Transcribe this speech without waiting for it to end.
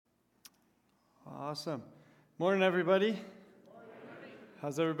Awesome. Morning, everybody.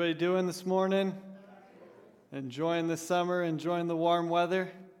 How's everybody doing this morning? Enjoying the summer, enjoying the warm weather?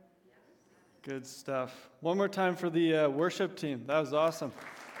 Good stuff. One more time for the worship team. That was awesome.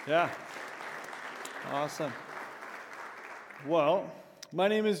 Yeah. Awesome. Well, my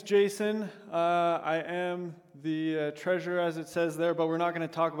name is Jason. I am the treasurer, as it says there, but we're not going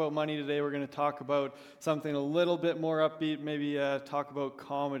to talk about money today. We're going to talk about something a little bit more upbeat, maybe talk about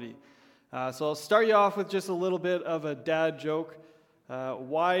comedy. So I'll start you off with just a little bit of a dad joke.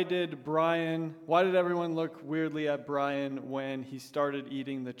 Why did everyone look weirdly at Brian when he started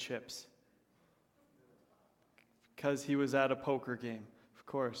eating the chips? Because he was at a poker game, of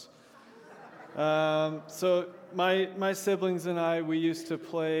course. So my siblings and I, we used to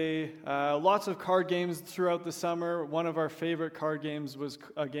play lots of card games throughout the summer. One of our favorite card games was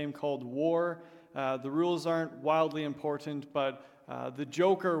a game called War. The rules aren't wildly important, but the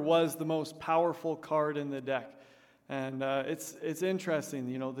Joker was the most powerful card in the deck. And it's interesting,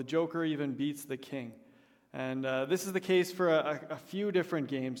 you know, the Joker even beats the king. And this is the case for a few different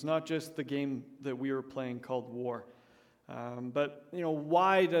games, not just the game that we were playing called War. But, you know,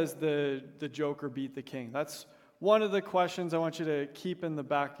 why does the Joker beat the king? That's one of the questions I want you to keep in the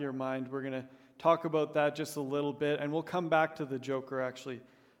back of your mind. We're going to talk about that just a little bit, and we'll come back to the Joker actually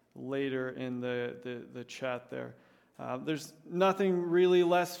later in the chat there. There's nothing really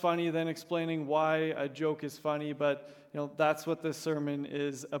less funny than explaining why a joke is funny, but you know that's what this sermon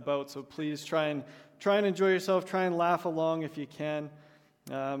is about. So please try and enjoy yourself. Try and laugh along if you can.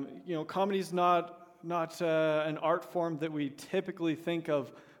 You know, comedy is not an art form that we typically think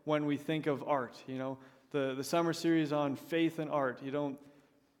of when we think of art. You know, the summer series on faith and art. You don't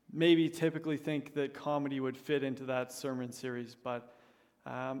maybe typically think that comedy would fit into that sermon series, but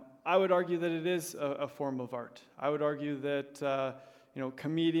I would argue that it is a form of art. I would argue that you know,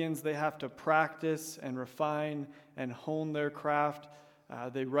 comedians, they have to practice and refine and hone their craft.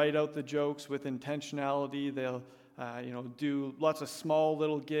 They write out the jokes with intentionality. They'll you know, do lots of small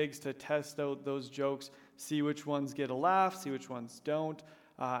little gigs to test out those jokes, see which ones get a laugh, see which ones don't,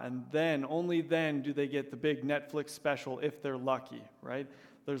 and then, only then, do they get the big Netflix special if they're lucky, right?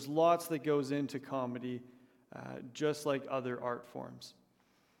 There's lots that goes into comedy, just like other art forms.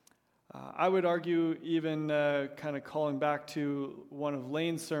 I would argue, even kind of calling back to one of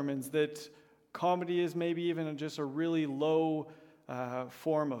Lane's sermons, that comedy is maybe even just a really low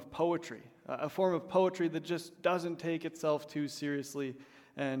form of poetry, a form of poetry that just doesn't take itself too seriously.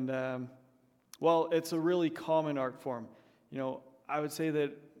 And, well, it's a really common art form. You know, I would say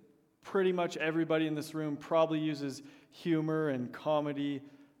that pretty much everybody in this room probably uses humor and comedy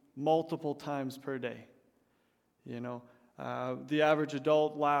multiple times per day, you know. The average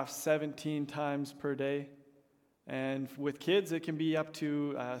adult laughs 17 times per day, and with kids it can be up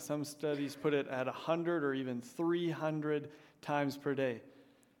to, some studies put it at 100 or even 300 times per day.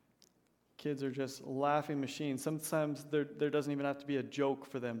 Kids are just laughing machines. Sometimes there doesn't even have to be a joke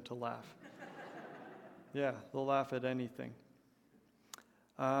for them to laugh. Yeah, they'll laugh at anything.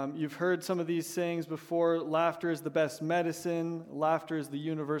 You've heard some of these sayings before. Laughter is the best medicine. Laughter is the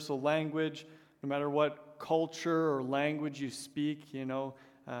universal language. No matter what culture or language you speak, you know,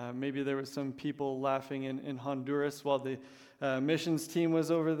 maybe there was some people laughing in Honduras while the missions team was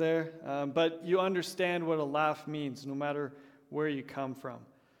over there. But you understand what a laugh means, no matter where you come from.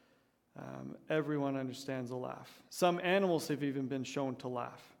 Everyone understands a laugh. Some animals have even been shown to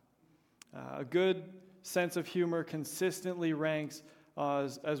laugh. A good sense of humor consistently ranks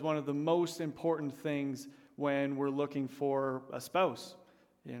as one of the most important things when we're looking for a spouse.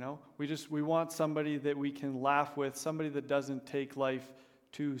 You know, we want somebody that we can laugh with, somebody that doesn't take life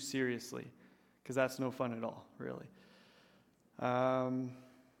too seriously, because that's no fun at all, really. But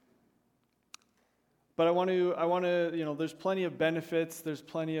I want to, you know, there's plenty of benefits, there's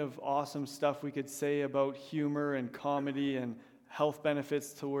plenty of awesome stuff we could say about humor and comedy and health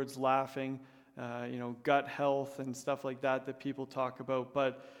benefits towards laughing, you know, gut health and stuff like that people talk about,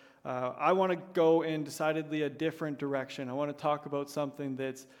 but I want to go in decidedly a different direction. I want to talk about something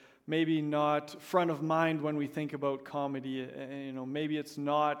that's maybe not front of mind when we think about comedy. You know, maybe it's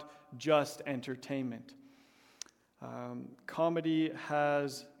not just entertainment. Comedy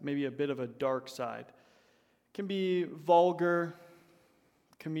has maybe a bit of a dark side. It can be vulgar.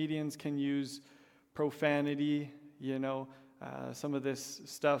 Comedians can use profanity, you know. Some of this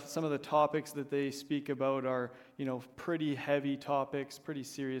stuff, some of the topics that they speak about are, you know, pretty heavy topics, pretty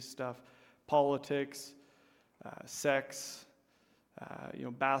serious stuff. Politics, sex, you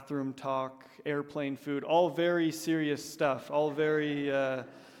know, bathroom talk, airplane food, all very serious stuff, all very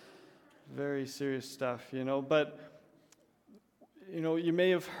serious stuff, you know. But You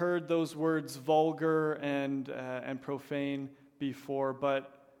may have heard those words vulgar and profane before,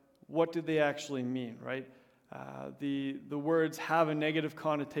 but what do they actually mean, right? The words have a negative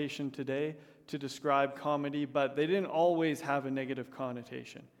connotation today to describe comedy, but they didn't always have a negative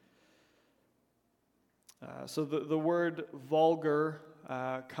connotation. So the word vulgar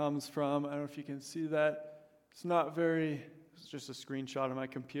comes from, I don't know if you can see that, it's just a screenshot of my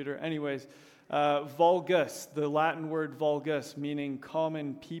computer. Anyways, vulgus, the Latin word vulgus, meaning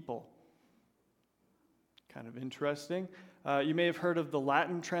common people. Kind of interesting. You may have heard of the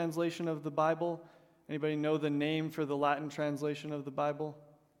Latin translation of the Bible. Anybody know the name for the Latin translation of the Bible?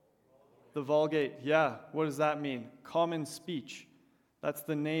 The Vulgate. Yeah, what does that mean? Common speech. That's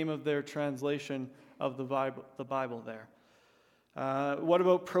the name of their translation of the Bible there. What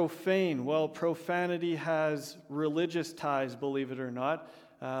about profane? Well, profanity has religious ties, believe it or not.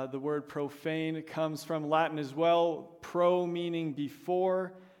 The word profane comes from Latin as well. Pro meaning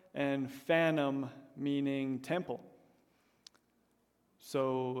before, and fanum meaning temple.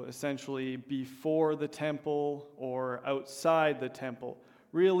 So essentially before the temple or outside the temple.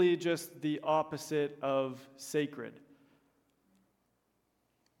 Really just the opposite of sacred.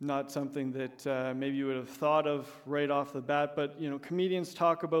 Not something that maybe you would have thought of right off the bat, but comedians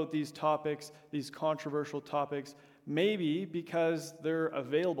talk about these topics, these controversial topics, maybe because they're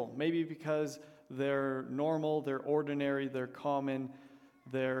available, maybe because they're normal, they're ordinary, they're common,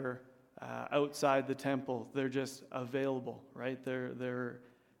 they're outside the temple, they're just available, right? They're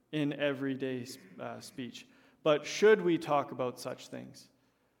in everyday speech. But should we talk about such things?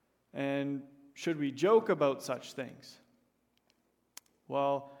 And should we joke about such things?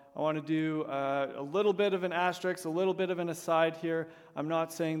 Well, I want to do a little bit of an asterisk, a little bit of an aside here. I'm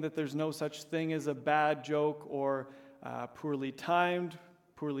not saying that there's no such thing as a bad joke or poorly timed,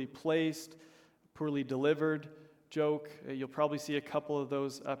 poorly placed, poorly delivered joke. You'll probably see a couple of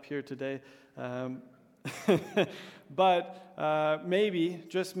those up here today. But maybe,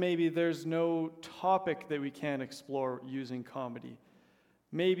 just maybe, there's no topic that we can't explore using comedy.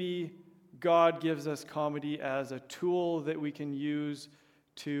 Maybe God gives us comedy as a tool that we can use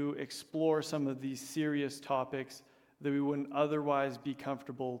to explore some of these serious topics that we wouldn't otherwise be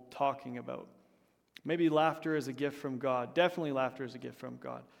comfortable talking about. Maybe laughter is a gift from God. Definitely laughter is a gift from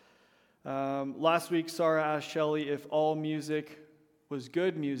God. Last week, Sarah asked Shelley if all music was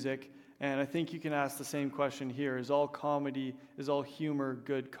good music, and I think you can ask the same question here. Is all humor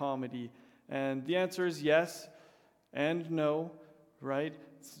good comedy? And the answer is yes and no, right?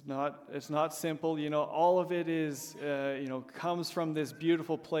 It's not simple. All of it is, comes from this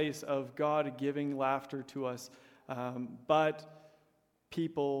beautiful place of God giving laughter to us. But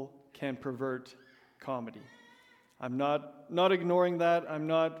people can pervert comedy. I'm not ignoring that. I'm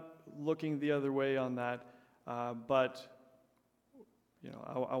not looking the other way on that. But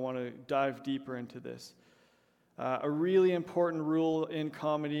I want to dive deeper into this. A really important rule in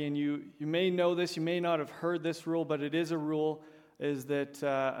comedy, and you may know this, you may not have heard this rule, but it is a rule, is that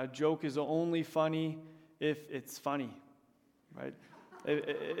a joke is only funny if it's funny, right?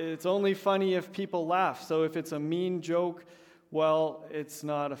 It's only funny if people laugh. So if it's a mean joke, well, it's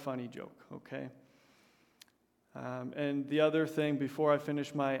not a funny joke, okay? And the other thing, before I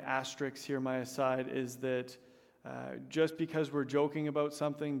finish my asterisks here, my aside, is that just because we're joking about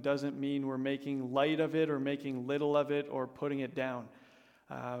something doesn't mean we're making light of it or making little of it or putting it down.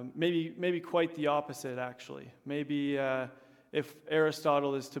 Maybe quite the opposite, actually. Maybe if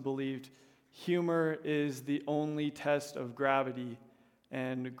Aristotle is to be believed, humor is the only test of gravity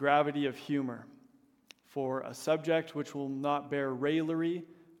and gravity of humor. For a subject which will not bear raillery,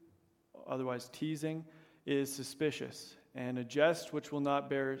 otherwise teasing, is suspicious, and a jest which will not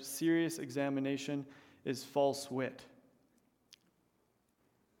bear serious examination is false wit.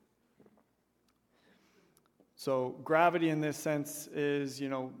 So gravity in this sense is,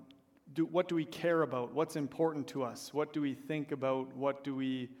 what do we care about? What's important to us? What do we think about? What do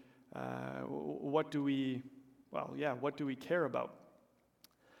we care about?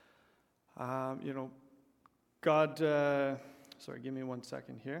 God, sorry, give me 1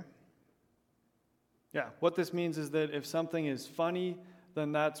 second here. Yeah, what this means is that if something is funny,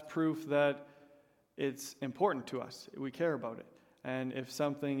 then that's proof that it's important to us. We care about it. And if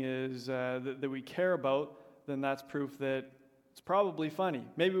something is that we care about, then that's proof that it's probably funny.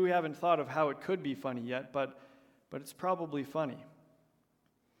 Maybe we haven't thought of how it could be funny yet, but it's probably funny.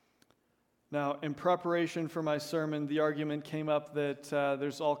 Now, in preparation for my sermon, the argument came up that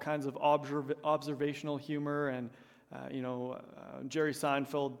there's all kinds of observational humor, and Jerry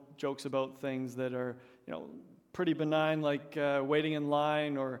Seinfeld jokes about things that are, pretty benign, like waiting in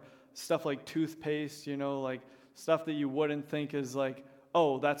line, or stuff like toothpaste, like stuff that you wouldn't think is like,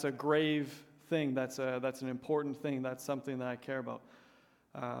 oh, that's a grave thing, that's an important thing, that's something that I care about.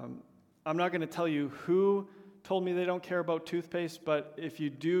 I'm not going to tell you who told me they don't care about toothpaste, but if you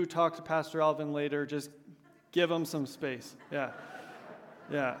do talk to Pastor Alvin later, just give him some space. Yeah.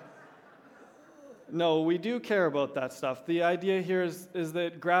 No, we do care about that stuff. The idea here is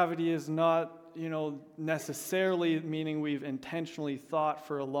that gravity is not, necessarily meaning we've intentionally thought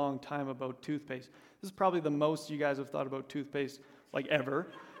for a long time about toothpaste. This is probably the most you guys have thought about toothpaste, like ever.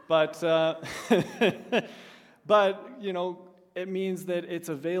 But, it means that it's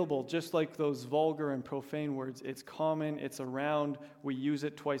available, just like those vulgar and profane words. It's common, it's around, we use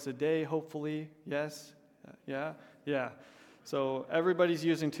it twice a day, hopefully. Yes? Yeah. So everybody's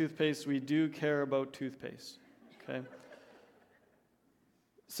using toothpaste. We do care about toothpaste, okay?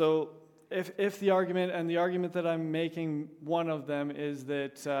 So if the argument that I'm making, one of them is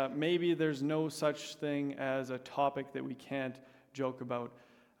that maybe there's no such thing as a topic that we can't joke about.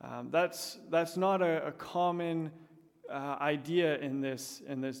 That's not a common idea in this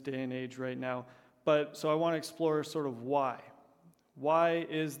day and age right now. But so I want to explore sort of why. Why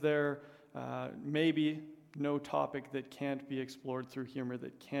is there maybe no topic that can't be explored through humor,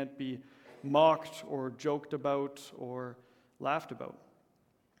 that can't be mocked or joked about or laughed about?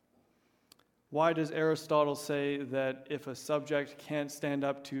 Why does Aristotle say that if a subject can't stand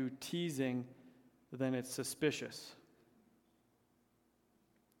up to teasing, then it's suspicious?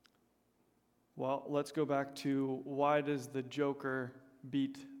 Well, let's go back to why does the joker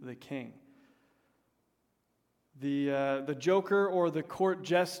beat the king? The joker, or the court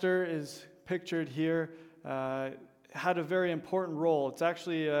jester, is pictured here, had a very important role. It's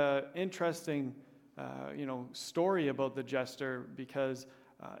actually an interesting story about the jester, because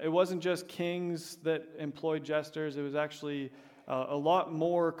it wasn't just kings that employed jesters. It was actually a lot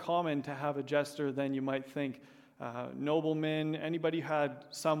more common to have a jester than you might think. Noblemen, anybody who had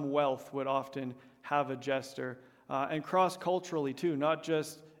some wealth would often have a jester. And cross-culturally too, not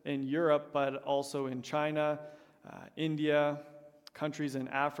just in Europe, but also in China, India, countries in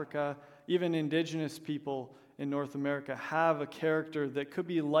Africa. Even indigenous people in North America have a character that could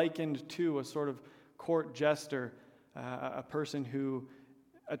be likened to a sort of court jester, a person who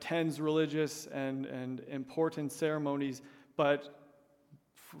attends religious and important ceremonies, but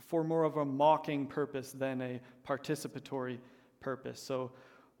for more of a mocking purpose than a participatory purpose. So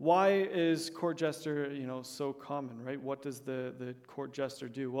why is court jester, so common, right? What does the court jester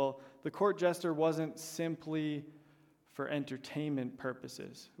do? Well, the court jester wasn't simply for entertainment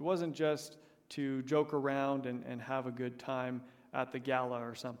purposes. It wasn't just to joke around and have a good time at the gala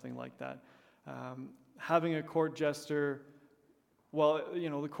or something like that. Having a court jester,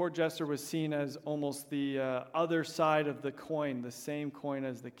 the court jester was seen as almost the other side of the coin, the same coin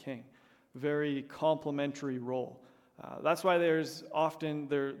as the king. Very complementary role. That's why there's often,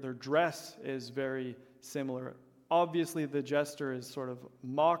 their dress is very similar. Obviously, the jester is sort of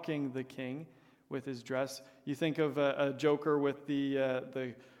mocking the king with his dress. You think of a joker with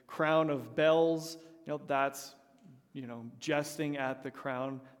the crown of bells, that's, jesting at the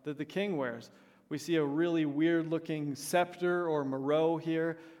crown that the king wears. We see a really weird-looking scepter or maro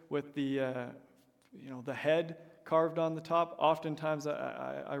here with the head carved on the top. Oftentimes,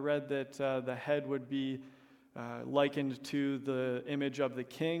 I read that the head would be likened to the image of the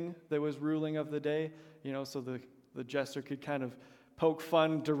king that was ruling of the day. So the jester could kind of poke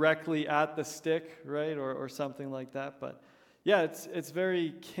fun directly at the stick, right, or something like that. But yeah, it's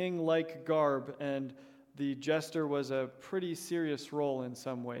very king-like garb, and the jester was a pretty serious role in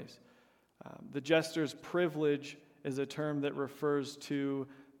some ways. The jester's privilege is a term that refers to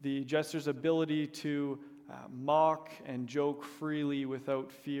the jester's ability to mock and joke freely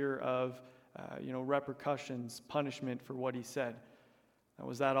without fear of, repercussions, punishment for what he said. Now,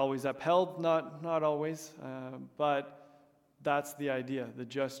 was that always upheld? Not always, but that's the idea. The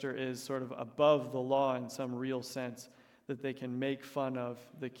jester is sort of above the law in some real sense, that they can make fun of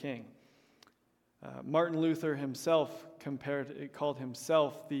the king. Martin Luther himself called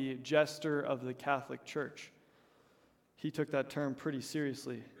himself the jester of the Catholic Church. He took that term pretty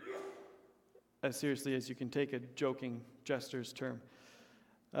seriously as you can take a joking jester's term.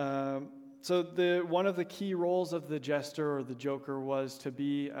 So one of the key roles of the jester or the joker was to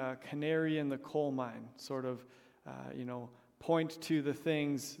be a canary in the coal mine, sort of, point to the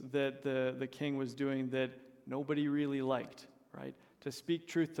things that the king was doing that nobody really liked, right? To speak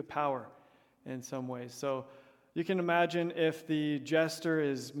truth to power in some ways. So you can imagine if the jester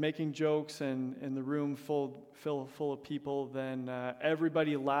is making jokes and in the room full of people, then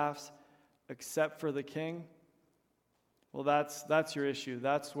everybody laughs except for the king. Well, that's your issue.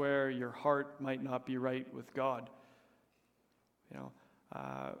 That's where your heart might not be right with God.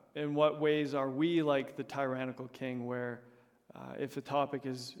 In what ways are we like the tyrannical king, where if a topic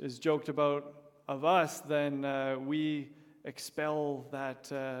is joked about of us, then we expel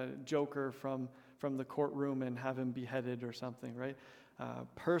that joker from the courtroom and have him beheaded or something, right?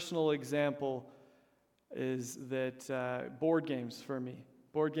 Personal example is that board games for me.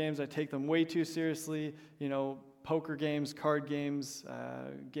 Board games, I take them way too seriously. Poker games, card games,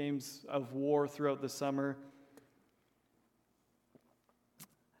 games of war throughout the summer.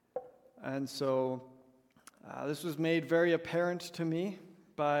 And so this was made very apparent to me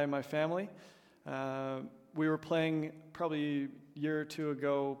by my family. We were playing probably a year or two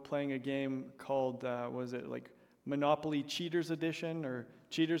ago, playing a game called, was it like Monopoly Cheaters Edition or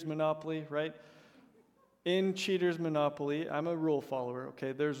Cheaters Monopoly, right? In Cheaters Monopoly, I'm a rule follower,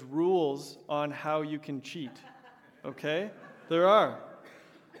 okay? There's rules on how you can cheat, okay? There are.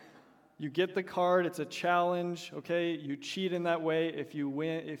 You get the card, it's a challenge, okay? You cheat in that way. If you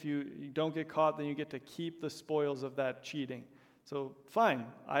win, if you don't get caught, then you get to keep the spoils of that cheating. So fine,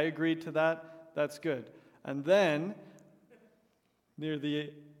 I agreed to that. That's good. And then, near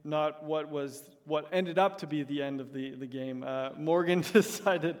the what ended up to be the end of the game, Morgan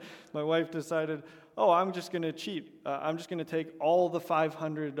my wife decided, I'm just going to cheat. I'm just going to take all the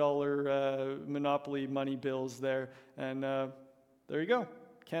 $500 Monopoly money bills there, and there you go.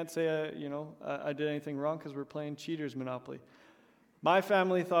 Can't say I did anything wrong because we're playing Cheaters Monopoly. My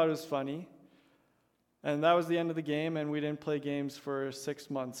family thought it was funny, and that was the end of the game, and we didn't play games for 6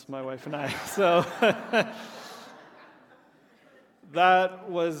 months, my wife and I. So that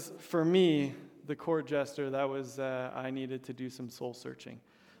was, for me, the court jester. That was, I needed to do some soul searching.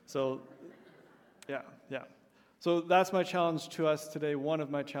 So, yeah. So that's my challenge to us today. One of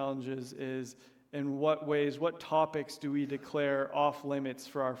my challenges is, in what ways, what topics do we declare off limits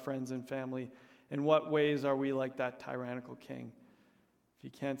for our friends and family? In what ways are we like that tyrannical king? If you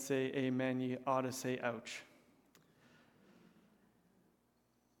can't say amen, you ought to say ouch.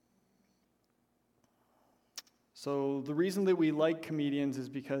 So the reason that we like comedians is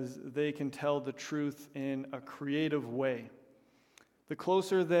because they can tell the truth in a creative way. The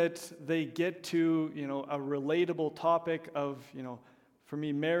closer that they get to, a relatable topic of, for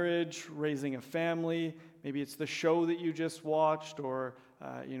me, marriage, raising a family, maybe it's the show that you just watched, or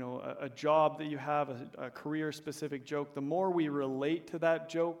a job that you have, a career-specific joke. The more we relate to that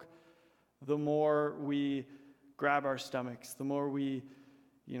joke, the more we grab our stomachs, the more we,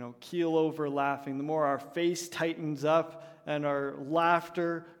 keel over laughing, the more our face tightens up and our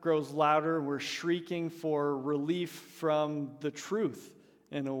laughter grows louder. We're shrieking for relief from the truth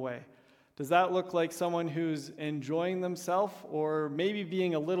in a way. Does that look like someone who's enjoying themselves, or maybe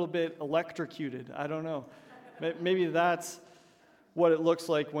being a little bit electrocuted? I don't know. Maybe that's what it looks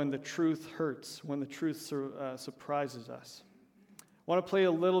like when the truth hurts, when the truth surprises us. I want to play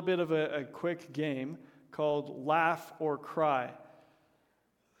a little bit of a quick game called Laugh or Cry.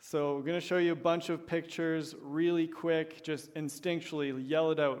 So we're going to show you a bunch of pictures really quick, just instinctually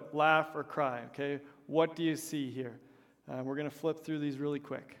yell it out, laugh or cry, okay? What do you see here? We're going to flip through these really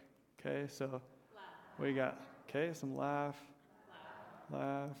quick. Okay, so laugh. What do you got? Okay, some laugh.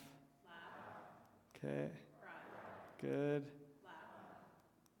 Laugh. Okay. Cry. Good.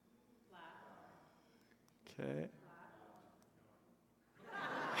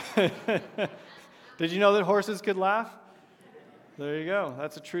 Laugh. Okay. Did you know that horses could laugh? There you go.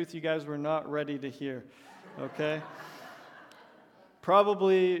 That's a truth you guys were not ready to hear. Okay.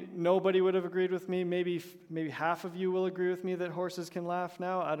 Probably nobody would have agreed with me. Maybe half of you will agree with me that horses can laugh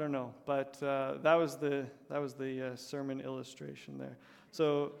now. I don't know, but that was the sermon illustration there.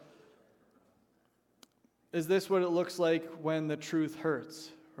 So, is this what it looks like when the truth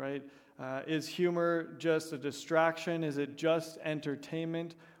hurts? Right? Is humor just a distraction? Is it just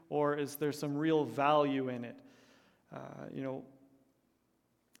entertainment, or is there some real value in it?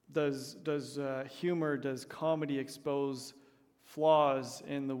 Does humor, does comedy expose flaws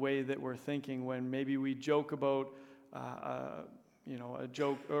in the way that we're thinking when maybe we joke about a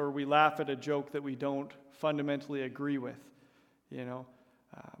joke, or we laugh at a joke that we don't fundamentally agree with?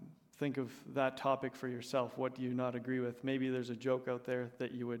 Think of that topic for yourself. What do you not agree with? Maybe there's a joke out there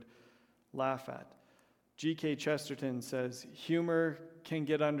that you would laugh at. G.K. Chesterton says, humor can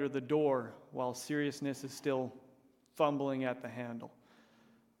get under the door while seriousness is still fumbling at the handle.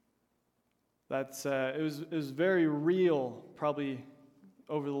 That's it was very real, probably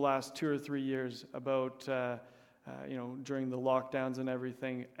over the last 2 or 3 years, about during the lockdowns and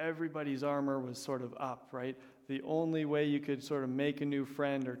everything. Everybody's armor was sort of up, right? The only way you could sort of make a new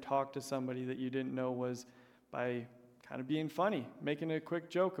friend or talk to somebody that you didn't know was by kind of being funny, making a quick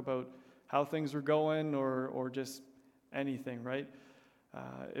joke about how things were going or just anything, right?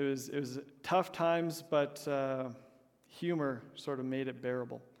 It was tough times, but humor sort of made it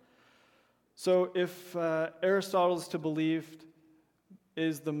bearable. So if Aristotle is to believe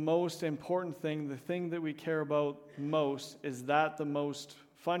is the most important thing, the thing that we care about most, is that the most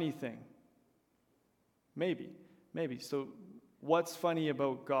funny thing? Maybe. So what's funny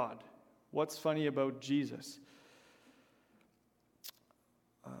about God? What's funny about Jesus?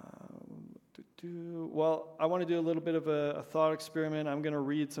 Well, I want to do a little bit of a thought experiment. I'm going to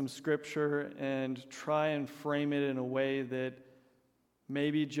read some scripture and try and frame it in a way that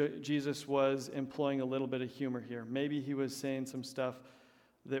maybe Jesus was employing a little bit of humor here. Maybe he was saying some stuff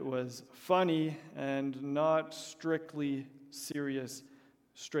that was funny and not strictly serious,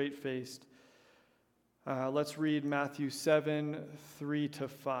 straight-faced. Let's read Matthew 7,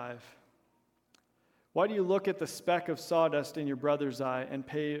 3-5. Why do you look at the speck of sawdust in your brother's eye and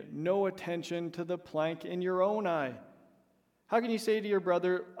pay no attention to the plank in your own eye? How can you say to your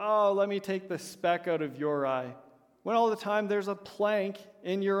brother, "Oh, let me take the speck out of your eye," when all the time there's a plank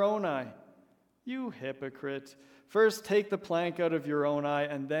in your own eye? You hypocrite. First take the plank out of your own eye,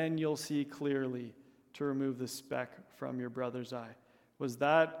 and then you'll see clearly to remove the speck from your brother's eye. Was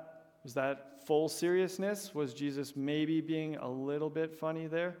that full seriousness? Was Jesus maybe being a little bit funny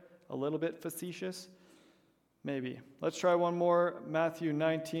there? A little bit facetious? Maybe. Let's try one more. Matthew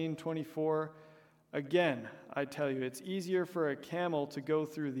 19:24. Again, I tell you, it's easier for a camel to go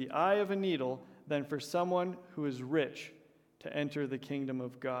through the eye of a needle than for someone who is rich to enter the kingdom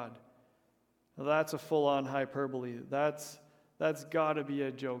of God. Now, that's a full-on hyperbole. That's got to be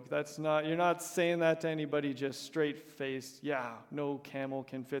a joke. You're not saying that to anybody just straight-faced. Yeah, no camel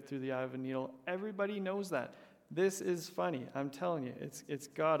can fit through the eye of a needle. Everybody knows that. This is funny. I'm telling you, it's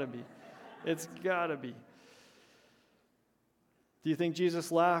got to be. It's got to be. Do you think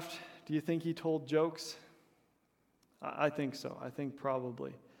Jesus laughed? Do you think he told jokes? I think so. I think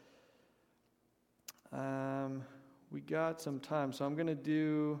probably. We got some time, so I'm going to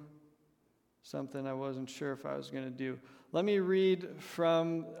do something I wasn't sure if I was going to do. Let me read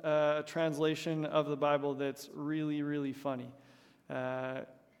from a translation of the Bible that's really, really funny. Okay,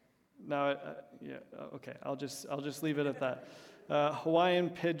 I'll just leave it at that. Hawaiian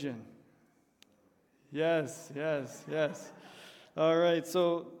Pidgin. Yes. All right,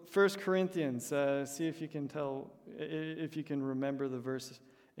 so 1 Corinthians, see if you can tell, if you can remember the verse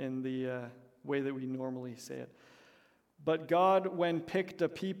in the way that we normally say it. But God, when picked a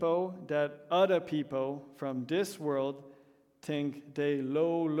people, that other people from this world, think they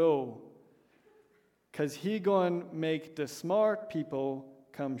low, because he going make the smart people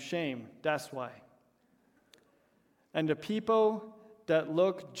come shame. That's why. And the people that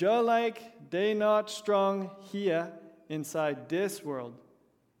look just like they not strong here inside this world,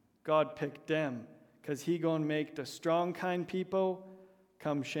 God picked them, because he going make the strong kind people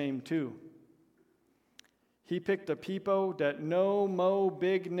come shame too. He picked a people that no mo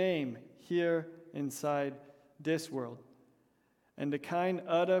big name here inside this world. And the kind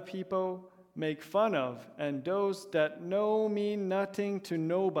other people make fun of, and those that no mean nothing to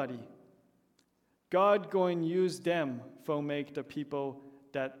nobody. God going use them for make the people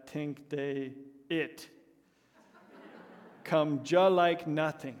that think they it come just like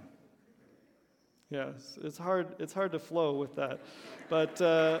nothing. Yes, it's hard to flow with that. But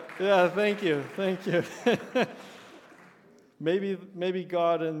yeah, thank you. Maybe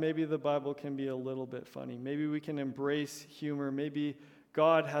God and maybe the Bible can be a little bit funny. Maybe we can embrace humor. Maybe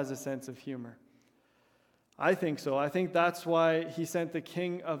God has a sense of humor. I think so. I think that's why he sent the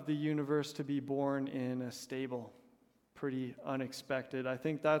King of the universe to be born in a stable. Pretty unexpected. I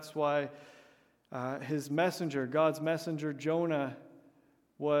think that's why his messenger, God's messenger Jonah,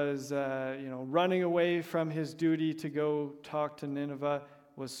 was running away from his duty to go talk to Nineveh,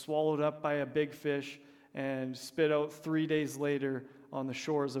 was swallowed up by a big fish, and spit out 3 days later on the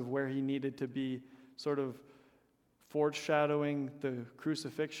shores of where he needed to be, sort of foreshadowing the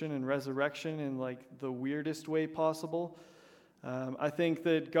crucifixion and resurrection in like the weirdest way possible. I think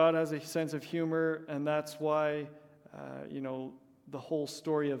that God has a sense of humor, and that's why the whole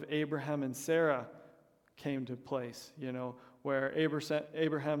story of Abraham and Sarah came to place, where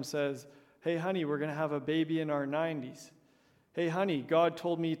Abraham says, "Hey, honey, we're going to have a baby in our 90s. Hey, honey, God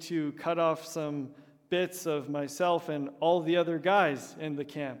told me to cut off some bits of myself and all the other guys in the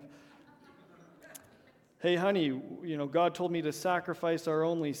camp. Hey, honey, God told me to sacrifice our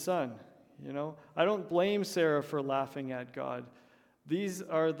only son." I don't blame Sarah for laughing at God. These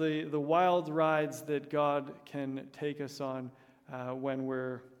are the wild rides that God can take us on when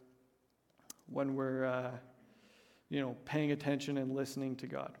we're paying attention and listening to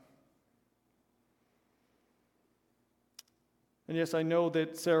God. And yes, I know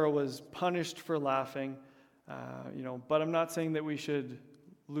that Sarah was punished for laughing, but I'm not saying that we should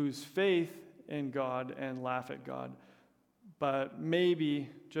lose faith in God and laugh at God. But maybe,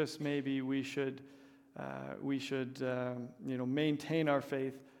 just maybe, we should maintain our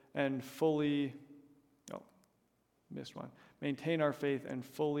faith and fully. Oh, missed one. Maintain our faith and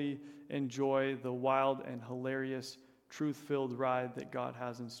fully enjoy the wild and hilarious, truth-filled ride that God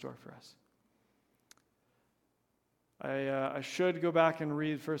has in store for us. I should go back and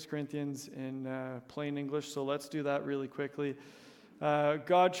read 1 Corinthians in plain English, so let's do that really quickly.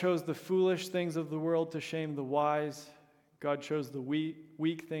 God chose the foolish things of the world to shame the wise. God chose the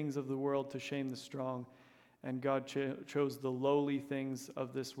weak things of the world to shame the strong. And God chose the lowly things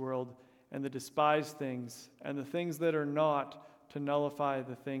of this world and the despised things and the things that are not to nullify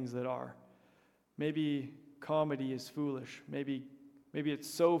the things that are. Maybe comedy is foolish. Maybe it's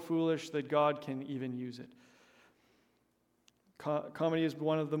so foolish that God can even use it. Comedy is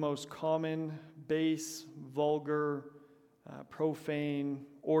one of the most common, base, vulgar, profane,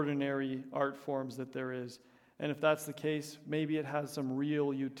 ordinary art forms that there is. And if that's the case, maybe it has some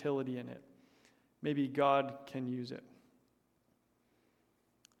real utility in it. Maybe God can use it.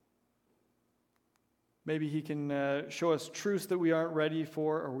 Maybe he can show us truths that we aren't ready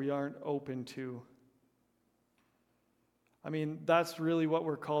for or we aren't open to. I mean, that's really what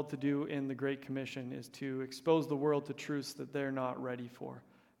we're called to do in the Great Commission, is to expose the world to truths that they're not ready for.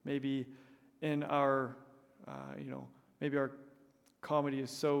 Maybe in our, maybe our comedy is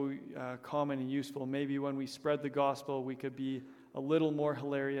so common and useful. Maybe when we spread the gospel, we could be a little more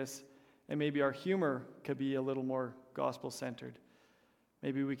hilarious, and maybe our humor could be a little more gospel-centered.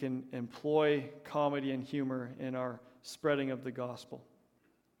 Maybe we can employ comedy and humor in our spreading of the gospel.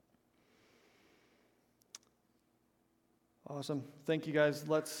 Awesome. Thank you, guys.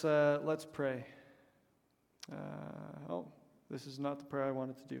 Let's pray. This is not the prayer I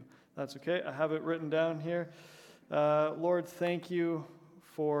wanted to do. That's okay. I have it written down here. Lord, thank you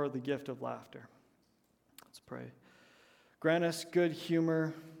for the gift of laughter. Let's pray. Grant us good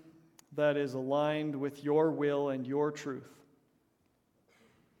humor that is aligned with your will and your truth.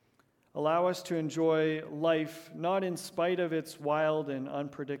 Allow us to enjoy life not in spite of its wild and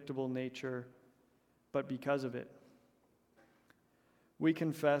unpredictable nature, but because of it.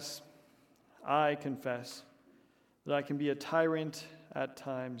 I confess, that I can be a tyrant at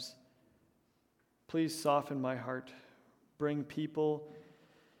times. Please soften my heart. Bring people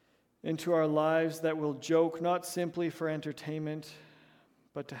into our lives that will joke not simply for entertainment,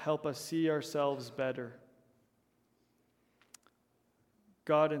 but to help us see ourselves better.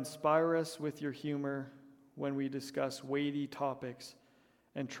 God, inspire us with your humor when we discuss weighty topics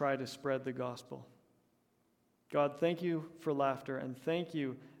and try to spread the gospel. God, thank you for laughter, and thank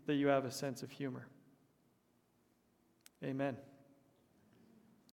you that you have a sense of humor. Amen.